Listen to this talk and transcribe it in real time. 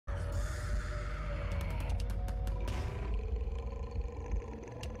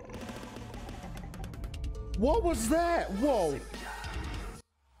What was that? Whoa.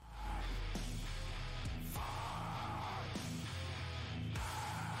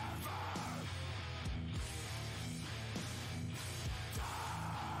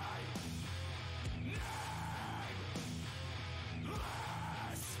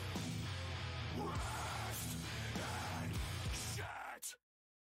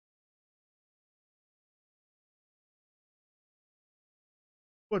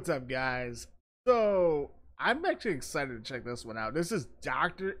 What's up, guys? So I'm actually excited to check this one out. This is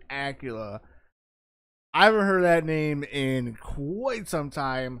Dr. Acula. I haven't heard that name in quite some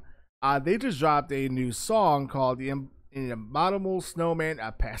time. They just dropped a new song called the Abominable Snowman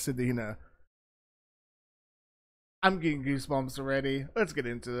of Pasadena. I'm getting goosebumps already. Let's get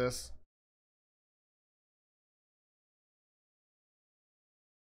into this.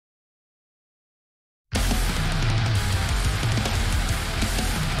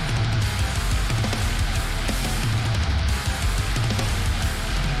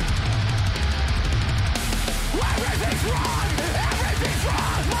 Everything's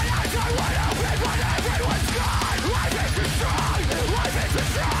wrong, my eyes are wide open, but everyone's gone. Life is too strong, life is too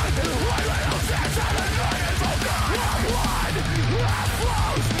strong. One little sense of the night is all gone. The blood that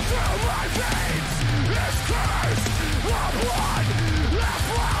flows through my veins is cursed. The blood that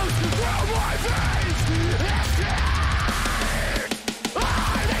flows through my veins is cursed.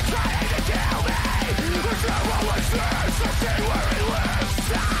 They're trying to kill me. There's no one lives to see where he lives.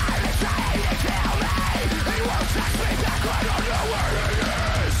 They're trying to kill me. He won't touch me back, I don't know where it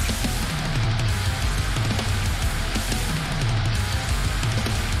is.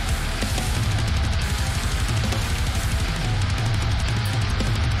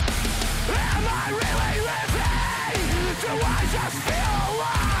 Am I really living? Do I just feel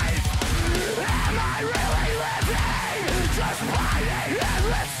alive? Am I really living? Just fighting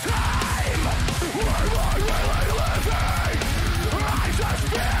endless time. Am I really living? I just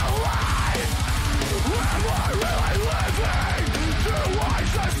feel alive. Am I really living? Do I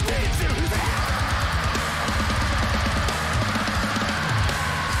just need to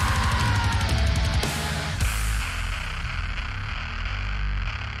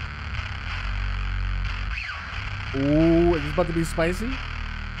Ooh, is this about to be spicy?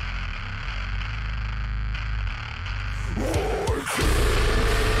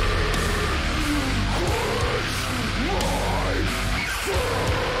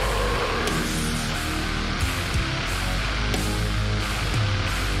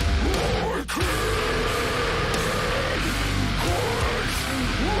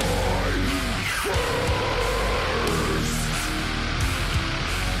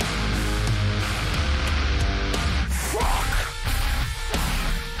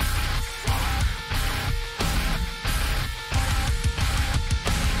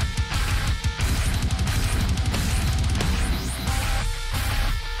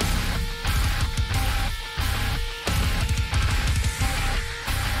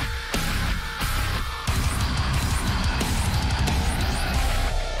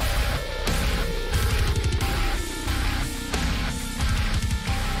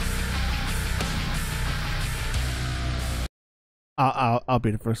 I'll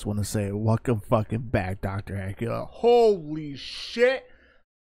be the first one to say, welcome fucking back, Dr. Acula. Holy shit.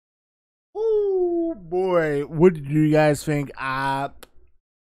 Oh boy, what did you guys think? I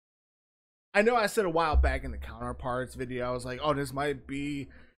know I said a while back in the counterparts video, I was like, oh, this might be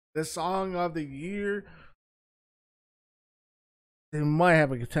the song of the year. They might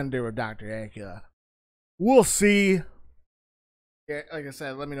have a contender with Dr. Acula. We'll see. Yeah, like I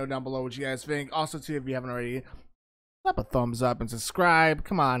said, let me know down below what you guys think. Also, too, if you haven't already, slap a thumbs up and subscribe.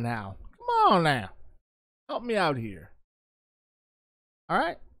 Come on now. Come on now. Help me out here.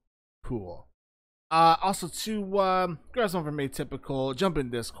 Alright? Cool. Also, to grab something from Atpyical, jump in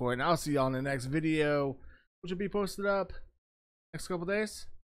Discord, and I'll see y'all in the next video, which will be posted up next couple days.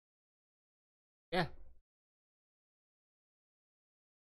 Yeah.